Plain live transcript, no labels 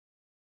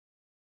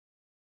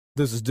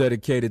This is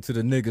dedicated to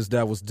the niggas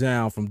that was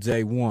down from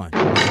day one.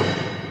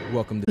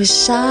 Welcome to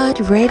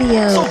Rashad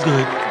Radio. So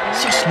good,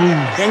 so smooth.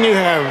 Can you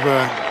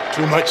have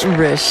too much?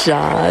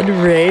 Rashad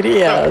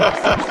Radio.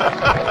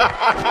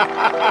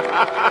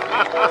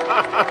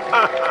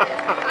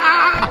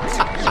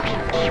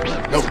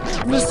 Nope.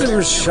 Mr.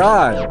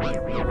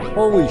 Rashad.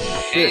 Holy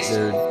shit,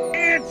 dude.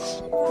 It's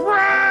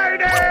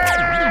Friday!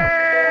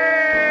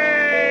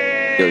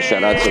 Yo,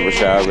 shout out to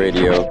Rashad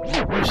Radio.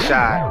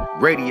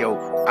 Rashad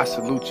Radio, I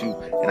salute you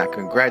and I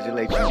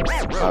congratulate you.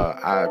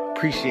 I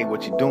appreciate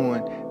what you're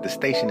doing. The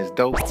station is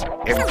dope.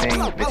 Everything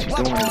that you're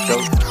doing is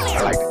dope.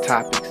 I like the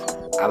topics.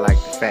 I like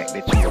the fact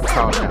that you are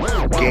calling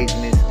out the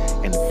engagements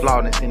and the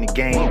flawness in the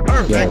game.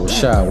 Yo,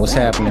 Rashad, what's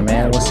happening,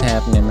 man? What's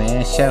happening,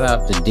 man? Shout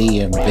out to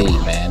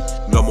DMV, man.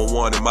 Number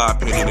one, in my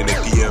opinion, in the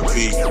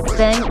DMV.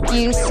 Thank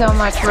you so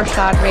much,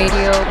 Rashad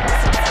Radio.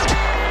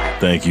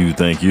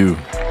 Thank you.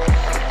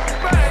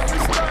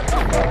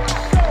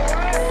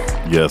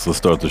 Yes, let's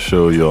start the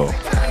show, y'all.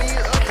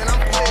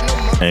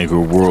 Anchor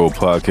World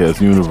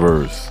Podcast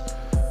Universe.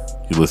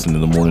 You're listening to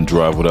The Morning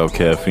Drive Without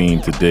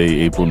Caffeine today,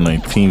 April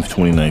 19th,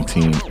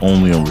 2019,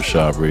 only on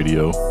Rashad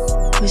Radio.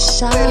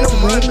 Rashad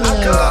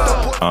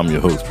Radio. I'm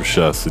your host,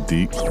 Rashad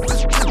Sadiq.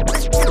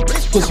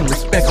 Put some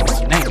respect on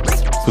my name.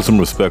 Put some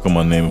respect on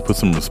my name and put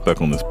some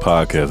respect on this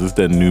podcast. It's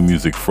that New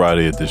Music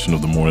Friday edition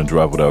of The Morning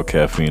Drive Without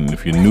Caffeine. And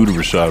if you're new to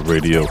Rashad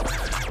Radio,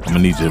 I'm going to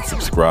need you to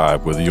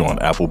subscribe, whether you're on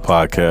Apple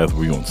Podcasts,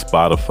 whether you're on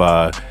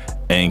Spotify,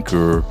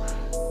 Anchor,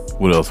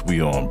 what else we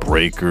on?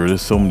 Breaker.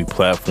 There's so many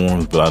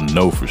platforms, but I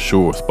know for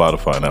sure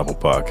Spotify and Apple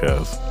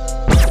Podcasts.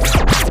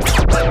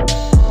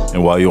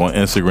 And while you're on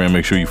Instagram,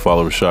 make sure you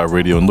follow Rashad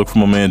Radio and look for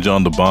my man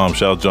John the Bomb.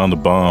 Shout out John the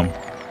Bomb.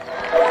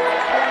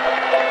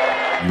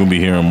 You're going to be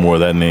hearing more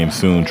of that name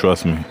soon,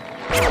 trust me.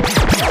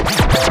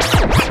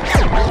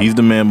 He's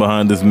the man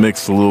behind this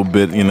mix a little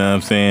bit, you know what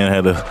I'm saying? I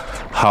had to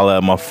holla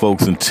at my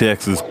folks in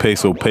Texas,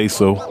 peso.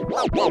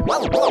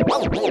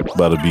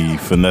 About to be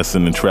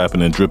finessing and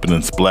trapping and dripping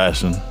and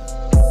splashing.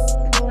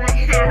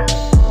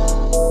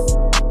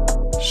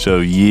 So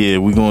yeah,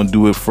 we're going to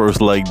do it first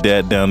like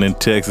that down in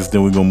Texas.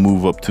 Then we're going to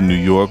move up to New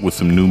York with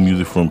some new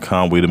music from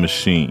Conway the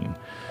Machine.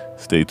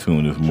 Stay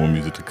tuned, there's more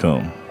music to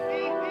come.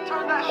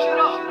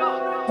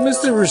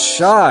 Mr.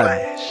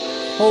 Rashad.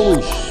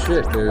 Holy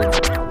shit, dude.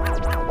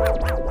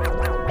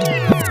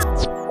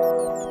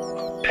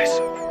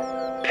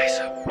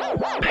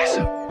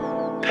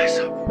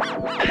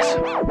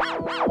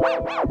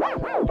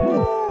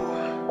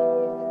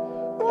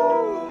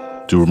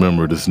 Do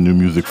remember, this is New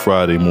Music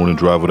Friday, Morning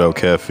Drive Without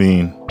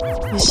Caffeine.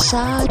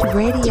 Rashad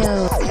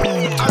Radio. All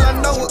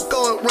I know is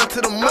go and run to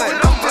the mud.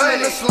 I'm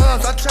in the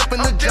slums, I trap in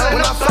the jump.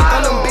 When I fuck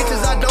on them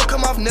bitches, I don't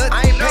come off nuts.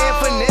 I ain't paying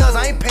for nails,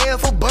 I ain't paying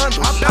for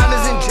bundles. My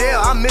partner's in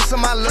jail, I'm missing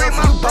my love.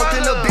 You both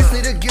in the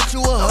business to get you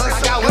a hustle.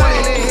 I got one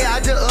in the head, I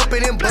just up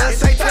it and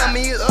bust. They tell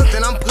me it's up,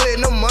 then I'm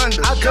putting them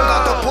under. I jumped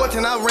off the porch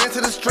and I ran to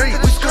the street.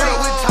 We screwed up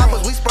with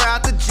choppers, we spray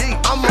out the Jeep.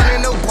 I'm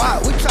running the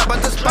guap, we chop out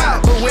the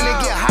spot. But when it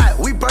get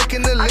hot, we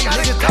breaking the leak.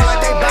 Niggas talk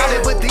like they bout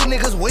it, but these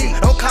niggas weak.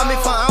 Don't call me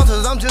for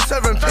ounces, I'm just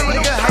serving pee.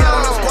 Niggas hate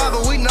on the squad,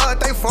 but we know that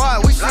they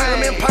fraud. We see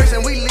them in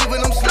person, we leaving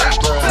them slack.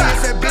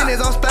 Said business,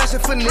 I'm splashing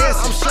finesse.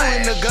 I'm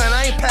shooting the gun,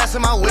 I ain't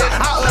passing my whip.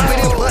 I up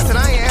it and bustin',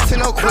 I ain't asking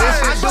no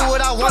questions. I do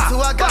what I want to,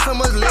 I got so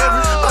much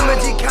leverage. I'm in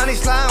G County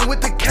sliding with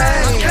the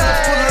cash. Pull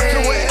up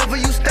to wherever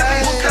you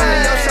stay. Come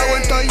in your show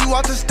and throw you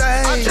off the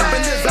stage. I jump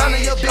in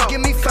designer, your bitch give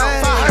me fame.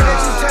 I heard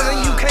that you telling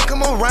you can't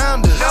come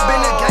around us. I've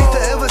been a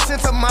gangster ever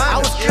since I'm mine. I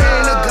was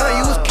carrying a gun,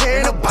 you was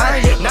carrying a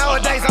binder.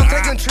 Nowadays I'm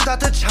taking trips out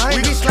to China.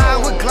 We be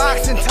sliding with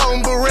Glocks and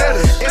toting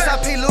Berettas.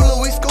 SIP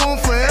Lula, we schooling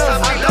forever.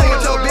 I done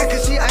with your bitch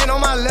cause she ain't on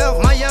my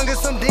level. My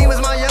youngest some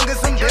demons, my youngest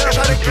some devils.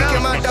 Try to kick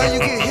in my door, you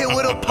get hit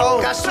with a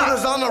pole. Got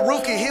shooters on the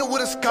roof, get hit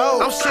with a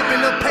scope. I'm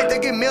shipping the pack, they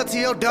get mailed to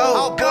your door.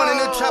 I was born in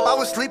the trap, I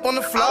would sleep on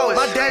the floor.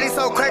 My daddy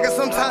so cracker,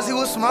 sometimes he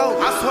would smoke.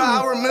 I swear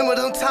I remember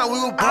them times we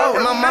were broke.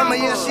 And my mama,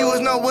 yeah, she was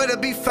nowhere to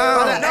be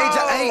found. At the age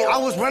of 8, I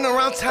was running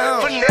around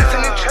town.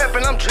 Finessing and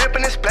trapping, I'm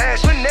dripping and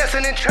splashing.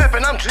 Finessing and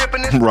trapping, I'm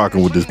dripping and I'm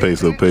rocking with this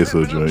peso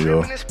joint,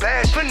 y'all.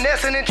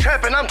 Finessing and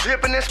trapping, I'm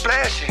dripping and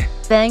splashing.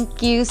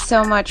 Thank you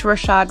so much,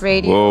 Rashad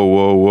Radio.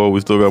 Whoa. We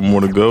still got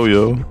more to go,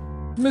 yo.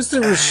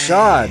 Mr.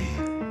 Rashad.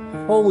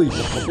 Holy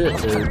shit,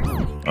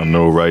 dude. I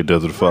know, right,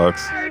 Desert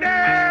Fox?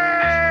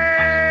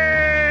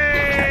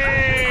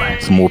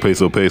 Some more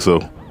peso.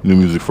 New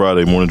Music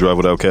Friday, Morning Drive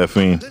Without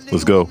Caffeine.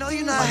 Let's go. I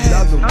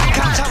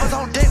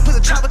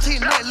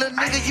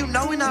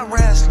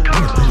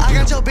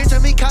got your bitch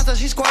at me, Casa,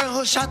 she squirting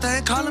her shot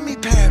and calling me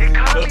Perry.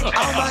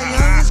 All my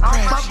youngest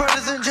crack. My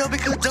brothers in jail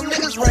because them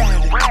niggas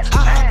ratty. I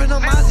hop in a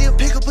Mozzie and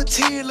pick up a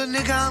tear, little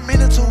nigga, I'm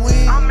in it to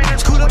win.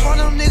 Scoot up on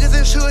them niggas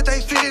and sure they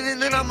fit it,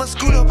 and then I'ma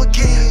scoot up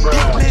again.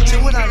 Big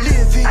mansion what I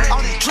live in.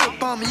 All this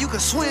drip on me, you can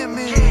swim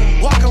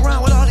in. Walk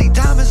around with all these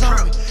diamonds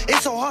on me.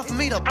 It's so hard for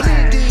me to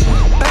blend in.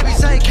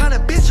 Babies ain't kinda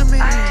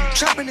Benjamin.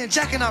 Trapping and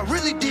jacking, I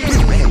really did.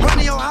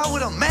 Running your house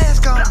with a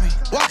mask on me.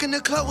 Walking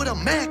the club with a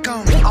Mac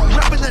on me. I'm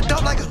rapping the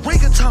dope like it's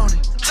rigatoni.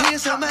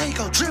 TSL man, he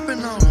go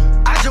dripping on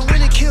him. I just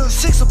went and killed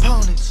 6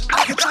 opponents.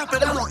 I can drop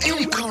it out on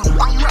any corner.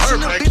 I'm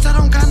rushing up, bitch, I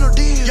don't got no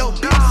deal. Yo,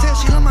 bitch said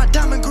she love my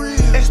diamond grill.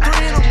 It's 3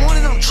 in the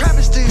morning, I'm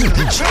trapping still.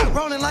 Trap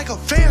rolling like a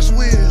Ferris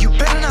wheel. You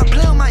better not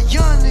play on my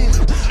young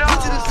nigga.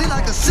 Put to the sleep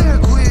like a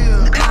Civic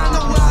wheel. And I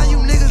know where all you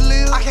niggas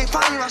live. I can't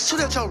find you, I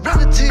shoot at your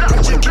relative.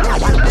 Just get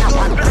my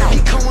nigga. He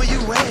come where you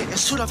at and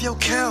shoot off your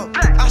cap.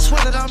 I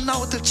swear that I'm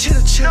not with the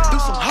chitter chip. Do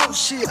some hoe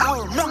shit, I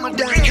remember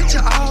that. Hit you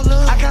all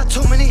up. I got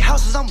too many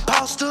houses, I'm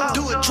bossed up.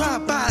 Do a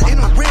drive-by in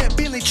a red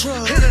Bentley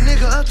truck. Hit a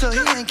nigga up till he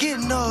ain't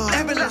getting up.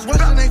 Ambulance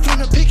Western ain't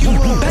finna pick you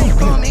up. Bank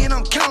for me and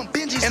I'm counting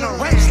Benjis. And a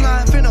race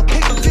line finna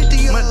pick a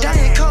 50 up. My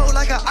day cold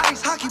like an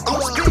ice hockey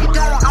ball. Speed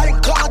dial, I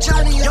done call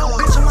Johnny up. Yo,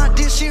 bitch on my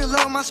dish, she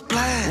love my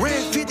splash.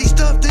 Red 50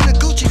 stuffed in a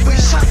Gucci bag.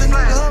 Shot the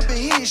nigga up and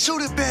he ain't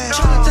shoot it back.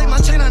 Tryna take my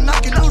chain and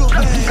knock it noodle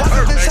bag. Walk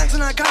up in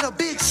Saxon, I got a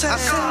big sack. I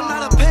said I'm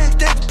not a pack,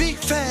 that's big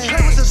fat.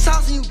 Play with some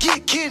sauce and you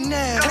get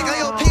kidnapped. Take all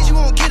your peas, you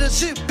won't get a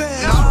zip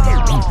bag.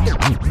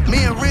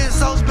 Me and Red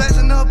Sauce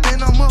blasting up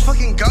in a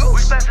motherfucking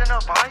ghost.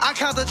 I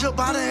count the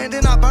ciabatta and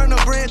then I burn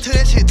the bread till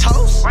that shit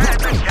toast.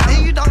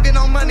 And you don't get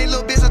no money,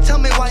 little bitch, so tell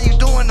me why you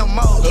doing the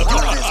most. You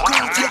this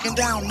school taking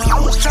down no. I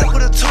was strapped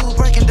with a tool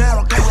breaking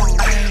down gold.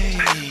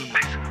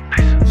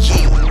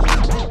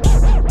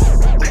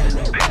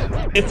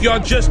 If y'all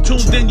just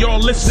tuned in, y'all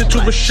listening to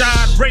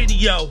Rashad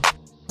Radio.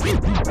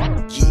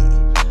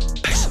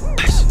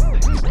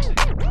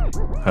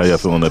 How y'all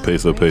feeling that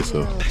peso?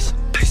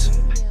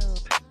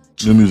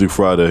 New Music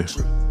Friday.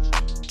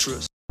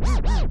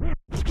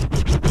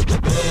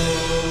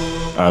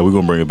 Alright, we're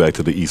gonna bring it back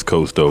to the East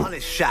Coast though.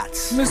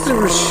 Mr.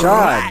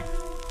 Rashad.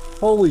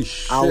 Holy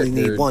shit. I only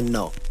need dude. one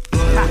no.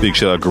 Big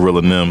shout out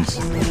Gorilla Nims.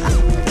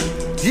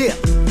 Yeah.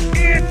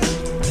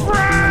 It's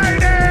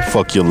Friday.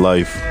 Fuck your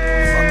life.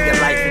 Fuck your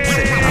life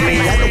into I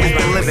mean, that nigga's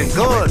been living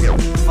good.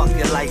 Fuck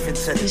your life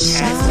into the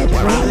casket.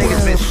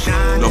 Niggas been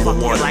shining. Number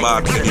one in my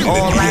opinion in the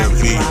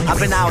DMV. I've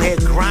been out here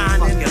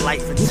grinding. Fuck your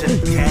life into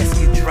the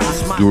casket.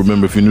 Do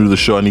remember, if you're new to the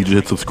show, I need you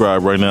to hit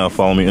subscribe right now.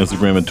 Follow me on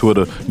Instagram and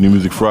Twitter. New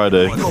Music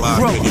Friday.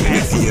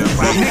 Niggas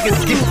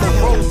get the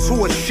road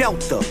to a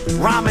shelter.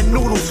 Ramen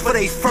noodles for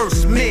their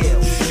first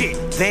meal. Shit,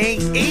 they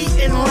ain't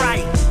eating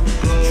right.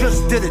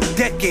 Just did a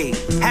decade.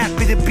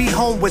 Happy to be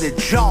home with a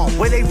job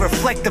where they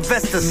reflect the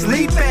vest to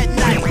sleep at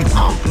night.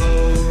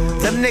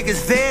 Them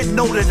niggas there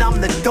know that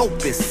I'm the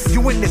dopest.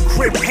 You in the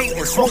crib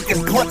hating,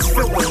 smoking blunts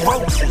filled with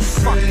roaches.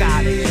 Fuck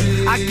out of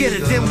here. I get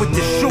it in with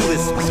the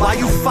shooters. While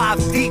you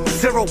 5 deep,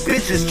 0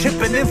 bitches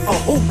chipping in for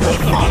hookah.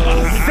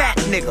 Fat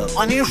nigga,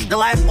 unusual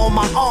life on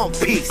my arm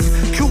piece.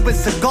 Cuban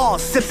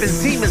cigars, sipping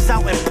Zimas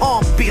out in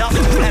Palm Beach.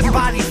 That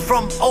body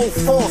from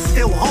 04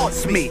 still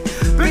haunts me.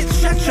 Bitch,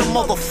 shut your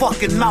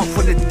motherfucking mouth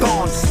when the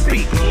dawn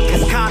speak.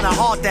 It's kinda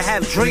hard to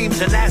have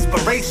dreams and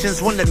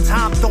aspirations when the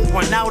time don't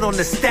run out on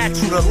the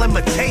statute of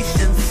limitations.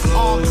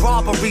 Armed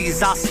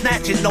robberies, I'll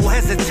snatch it, no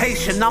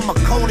hesitation. I'm a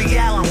Coney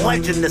Island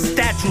legend, the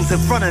statues in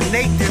front of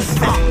Nathan's.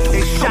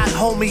 They shot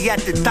homie at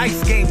the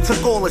dice game,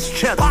 took all his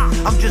cheddar.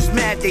 I'm just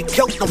mad they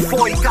killed him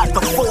before he got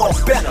the 4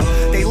 better.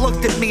 They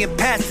looked at me and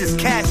passed his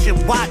cash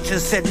and watch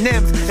and said,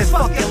 Nims, it's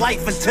fucking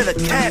life until the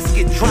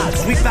casket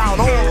drops. We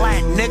found all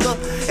that, nigga,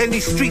 in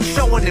these streets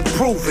showing and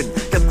proving.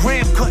 The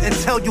gram couldn't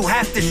tell you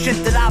half the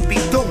shit that I be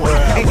doing.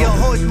 In your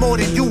hood more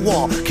than you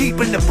are,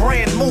 keeping the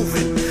brand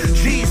moving.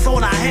 G's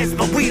on our heads,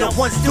 but we the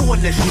ones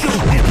doing the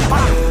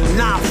shooting.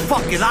 Nah,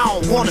 fuck it, I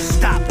don't wanna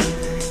stop.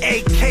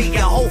 AK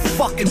your whole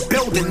fucking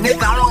building,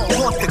 nigga, I don't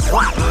want the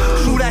clock.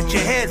 Shoot at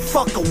your head,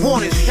 fuck a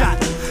warning shot.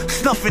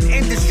 Snuffing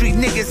industry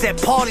niggas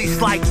at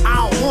parties like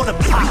I don't wanna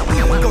pop.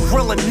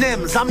 Gorilla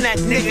Nims, I'm that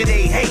nigga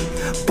they hate.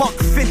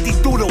 $1.50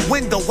 through the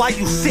window while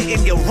you sit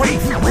in your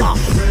race.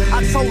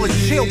 I told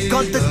her chill,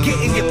 Gunther, get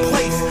in your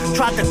place.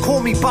 Tried to call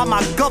me by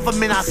my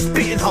government, I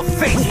spit in her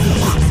face.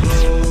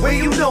 Where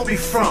you know me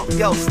from?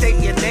 Yo,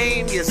 state your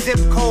name, your zip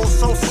code,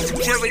 social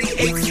security,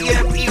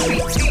 ATM,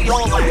 EBT,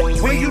 all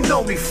that. Where you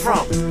know me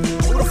from?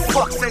 Who the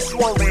fuck sent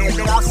you over here,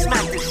 nigga? I'll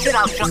smack the shit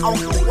out your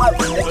uncle,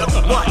 whoever,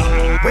 nigga.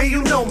 What? Where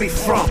you know me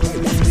from?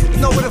 You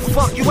know where the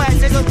fuck you at,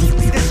 nigga?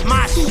 This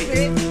my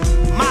shit.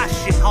 My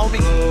shit,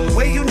 homie.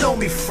 Where you know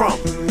me from?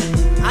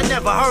 I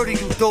never heard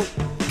of you, dude.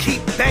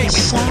 Keep banging.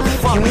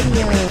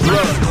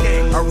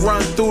 I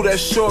run through that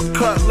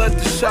shortcut, let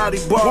the shotty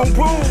bar.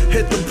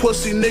 Hit them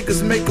pussy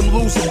niggas, make them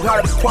lose a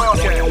body part.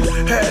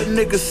 Had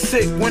niggas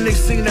sick when they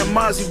seen that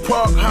Mozzie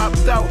Park.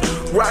 Hopped out,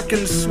 rocking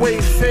the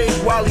suede fade,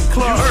 Wally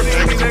Clark.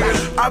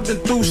 I've been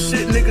through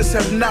shit niggas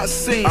have not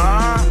seen.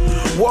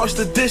 Wash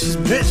the dishes,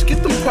 bitch,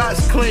 get them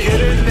pots clean.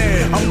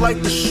 I'm like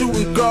the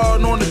shooting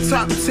guard on the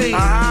top team.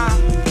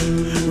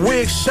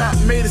 Wig shot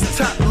made his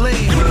top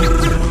lean.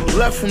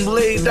 Left him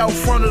laid out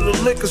front of the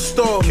liquor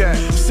store.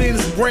 Seen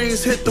his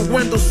brains hit the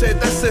window, said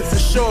that's it for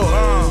sure.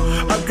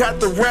 I got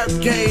the rap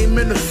game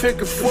in the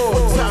figure 4.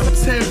 Top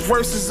 10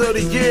 verses of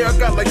the year, I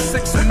got like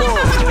 6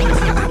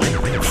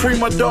 more. Free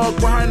my dog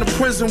behind the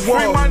prison wall.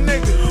 Free my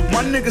nigga.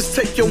 My niggas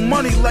take your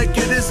money like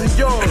it isn't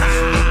yours.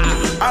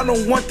 I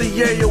don't want the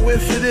yayo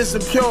if it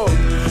isn't pure.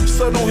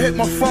 So don't hit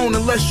my phone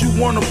unless you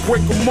wanna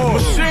break them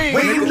off.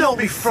 Where you know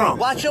me from?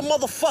 Watch your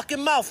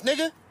motherfucking mouth,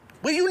 nigga.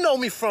 Where you know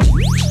me from?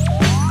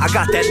 I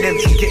got that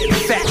NIMS, you getting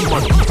fat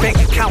money. Bank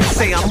account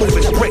say I'm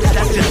moving bricks,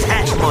 that's just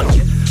hat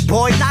money.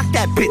 Boy, knock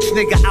that bitch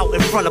nigga out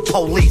in front of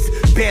police.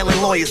 Bailing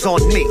lawyers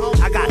on me,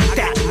 I got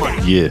that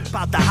money. Yeah.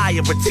 About to hire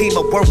a team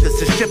of workers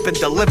to ship and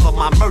deliver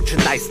my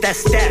merchandise. That's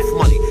staff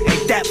money,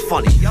 ain't that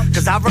funny?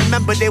 Cause I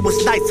remember there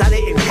was nights I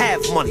didn't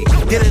have money.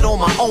 Did it on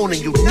my own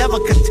and you never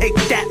could take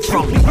that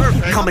from me.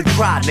 Come and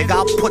try, nigga,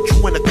 I'll put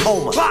you in a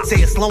coma.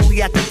 Say it's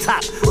lonely at the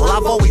top, well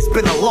I've always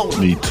been alone.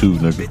 Me too,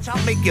 nigga. Bitch,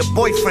 I'll make your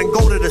boyfriend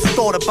go to the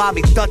store to buy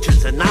me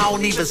Dutchess, and I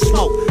don't even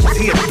smoke, cause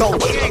he a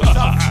dope.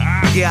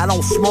 Yeah, I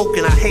don't smoke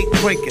and I hate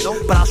drinking,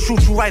 but I'll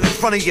shoot you right in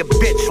front of your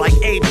bitch like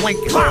Abe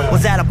Lincoln.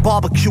 Was at a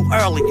barbecue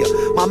earlier,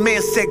 my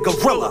man said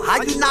gorilla,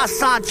 how you not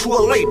signed to a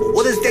label?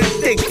 What is they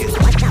thinking?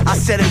 I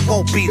said it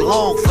won't be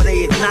long for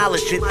they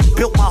acknowledge it.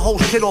 Built my whole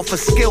shit off of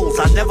skills,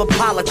 I never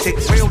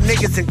politics. Real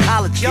niggas in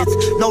college kids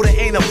know there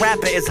ain't a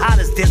rapper as hot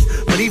as this,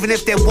 but even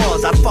if there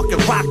was, I'd fucking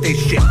rock they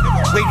shit.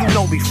 Where you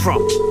know me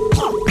from?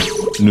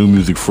 New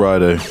Music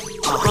Friday.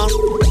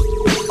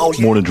 Oh,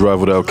 yeah. Morning Drive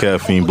Without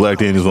Caffeine. Black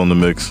Daniels on the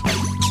mix.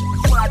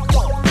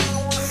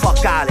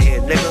 Fuck out of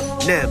here, nigga.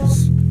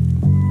 NIMS.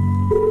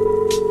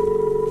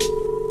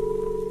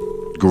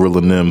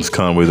 Gorilla NIMS,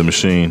 Conway the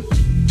Machine.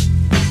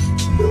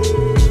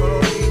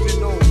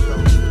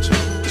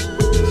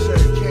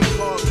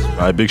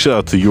 Alright, big shout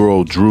out to Your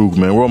Old Droog,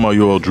 man. Where all my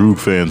Your Old Droog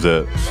fans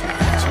at?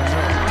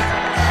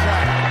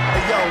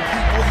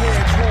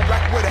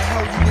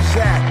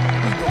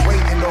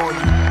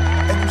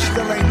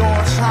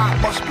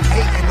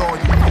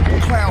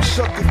 Clown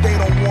suck if they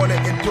don't wanna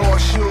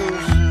endorse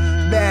shoes.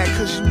 Mad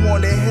cause you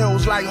on the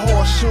hills like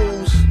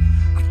horseshoes.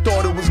 I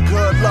thought it was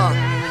good luck.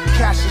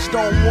 Cats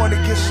don't wanna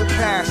get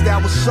surpassed,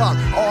 that would suck.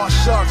 All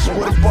shucks,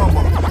 what a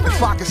bummer.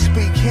 If I could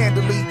speak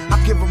handily,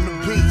 I give them the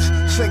beats.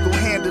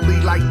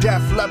 Single-handedly like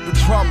Def Leppard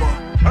drummer.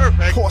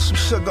 Perfect. Pour some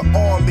sugar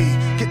on me.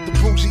 Get the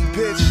bougie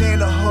bitch in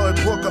the hood,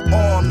 booger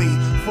on me.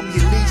 From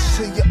your niece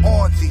to your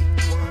auntie,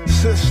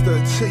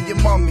 sister to your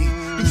mummy.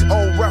 These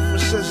old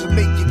references will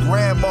make your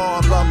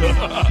grandma love me.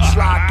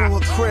 Slide through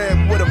her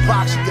crib with a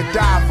box of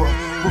Godiva.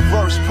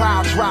 Reverse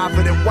pile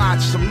driver, then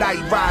watch some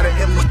Knight Rider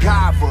and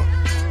MacGyver.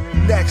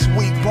 Next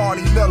week,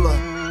 Barney Miller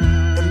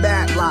and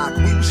Matlock.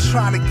 We was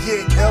trying to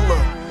get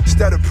iller.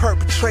 Instead of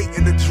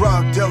perpetrating the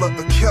drug dealer,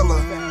 a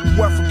killer.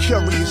 Went from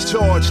Curious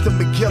George to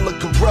McGilla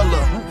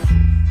Gorilla.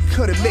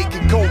 Couldn't make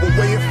it go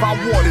away if I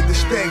wanted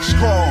this thing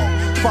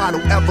strong.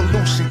 Final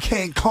evolution,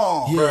 King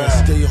Kong. Yeah,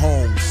 stay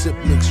home, sip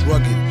mix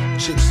rugged,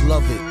 chicks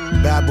love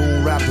it.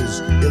 Baboon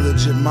rappers,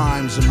 illegit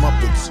mimes and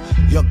muppets.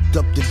 Yucked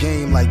up the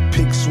game like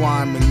pig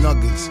swine and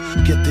nuggets.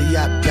 Get the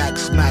yap back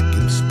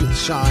smacking, spit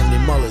shine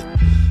they mullet.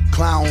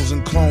 Clowns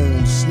and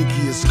clones,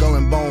 sneaky as skull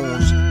and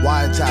bones.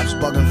 Wiretaps,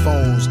 bugging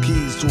phones,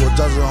 keys to a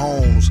dozen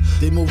homes.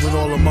 They moving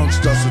all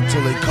amongst us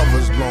until they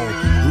covers blown.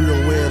 Real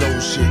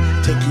weirdo shit,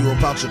 take you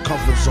about your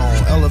comfort zone.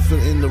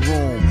 Elephant in the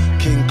room,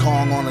 King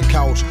Kong on the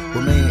couch.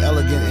 Remain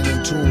elegant and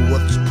in tune,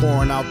 what's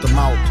pouring out the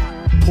mouth.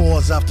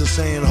 Pause after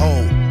saying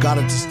ho, got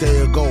it to stay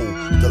or go.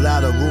 The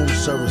latter room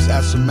service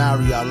at some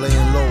Marriott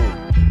laying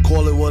low.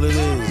 Call it what it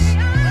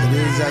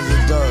is as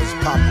it does.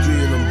 Pop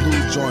 3 of them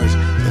blue joints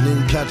and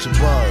then catch a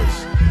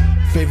buzz.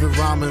 Favorite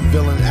rhyming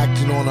villain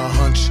acting on a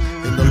hunch.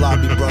 In the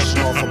lobby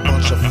brushing off a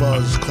bunch of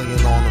fuzz,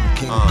 clinging on them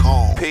King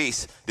Kong.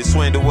 Peace, the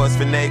swindle was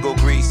finagle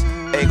grease.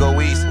 Ego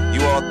East,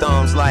 you all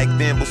thumbs like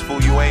thimbles,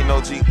 fool, you ain't no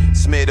G.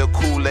 Smith or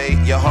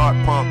Kool-Aid, your heart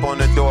pump on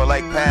the door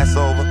like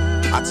Passover.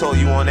 I told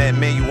you on that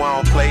menu I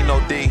don't play no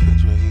D.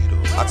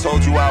 I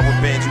told you I would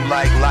bend you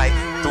like light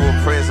through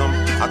a prism.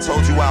 I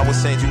told you I would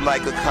send you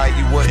like a kite,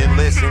 you wouldn't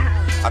listen.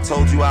 I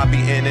told you I'd be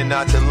in and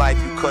out your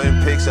life, you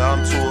couldn't picture,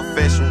 I'm too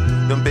official.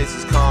 Them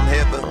bitches come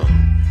hither.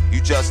 You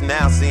just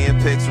now seeing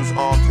pixels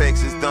on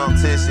pictures, dumb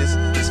tissues.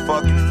 It's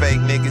fucking fake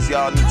niggas,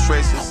 y'all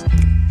nutritious.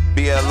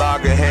 Be a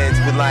loggerheads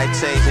with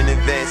life-changing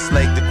events,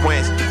 slake the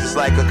quench. Just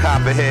like a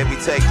copperhead, we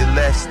take the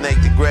left,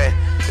 snake the gray.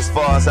 As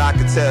far as I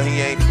can tell,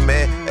 he ain't from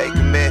here. Hey,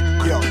 come here.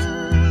 Yo,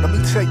 let me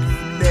take it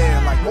from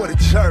there, like what a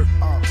jerk.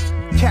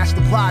 Catch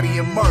the body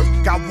and murk.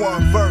 Got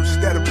one verse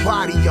that'll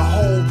body your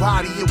whole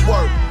body at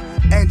work.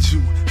 And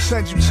you,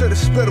 send you to the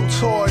spittle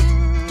toy.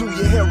 Do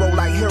your hero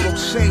like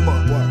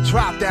Hiroshima.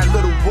 Drop that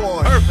little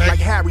boy. Perfect. Like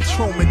Harry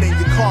Truman in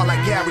your car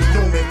like Gary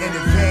Newman. In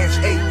Advance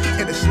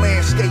 8, in this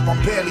landscape I'm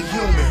barely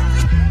human.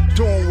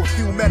 Doing what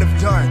few men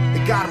have done,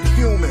 it got them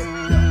fuming.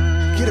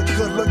 Get a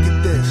good look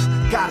at this,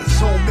 gotta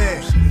zoom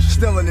in.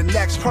 Still in the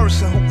next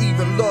person who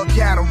even look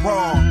at him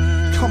wrong.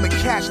 Come and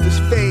catch this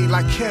fade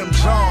like Kim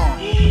Jong.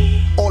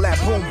 All that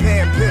boom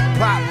bam bip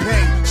bop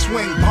bang,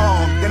 swing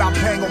bomb. Then I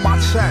bang on my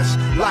chest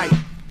like.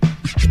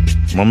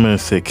 My man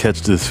said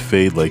catch this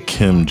fade like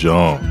Kim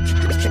Jong.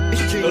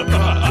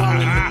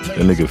 That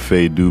nigga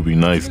fade do be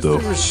nice though.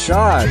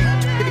 Rashad.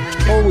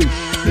 Holy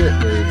shit,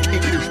 dude.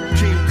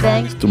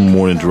 It's the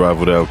morning drive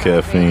without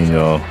caffeine,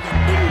 y'all.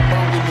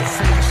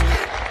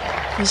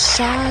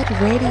 Rashad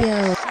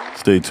Radio.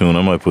 Stay tuned,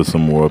 I might put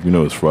some more up. You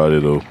know it's Friday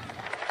though.